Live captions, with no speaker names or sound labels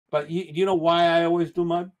But you know why I always do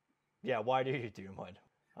mud? Yeah, why do you do mud?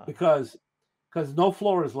 Uh, Because no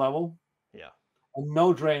floor is level yeah, and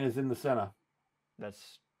no drain is in the center.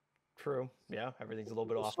 that's true. Yeah, everything's a little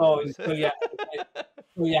bit off So always. so yeah,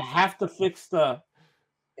 so you have to fix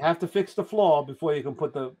the floor before you can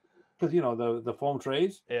put the because the foam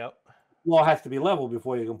trays. Yep. Floor has to be level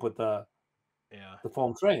before you can put Yeah. the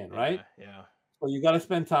foam tray in, right? Yeah. Yeah. So you got to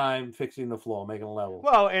spend time fixing the floor, making it level.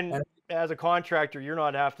 Well, and And as a contractor, you're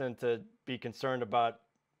not having to be concerned about,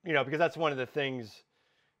 because that's one of the things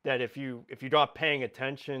that if you're not paying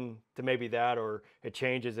attention to maybe that, or it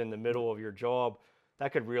changes in the middle of your job,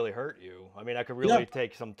 that could really hurt you. I mean, that could yeah, really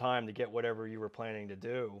take some time to get whatever you were planning to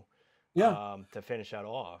do, yeah, to finish that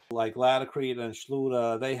off. like Latacrete and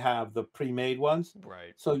Schluter, they have the pre-made ones.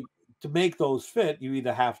 Right. So to make those fit, you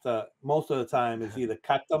either have to, most of the time, is either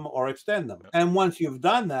cut them or extend them. And once you've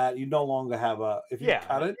done that, you no longer have if you Yeah.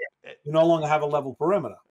 cut it, it- you no longer have a level perimeter.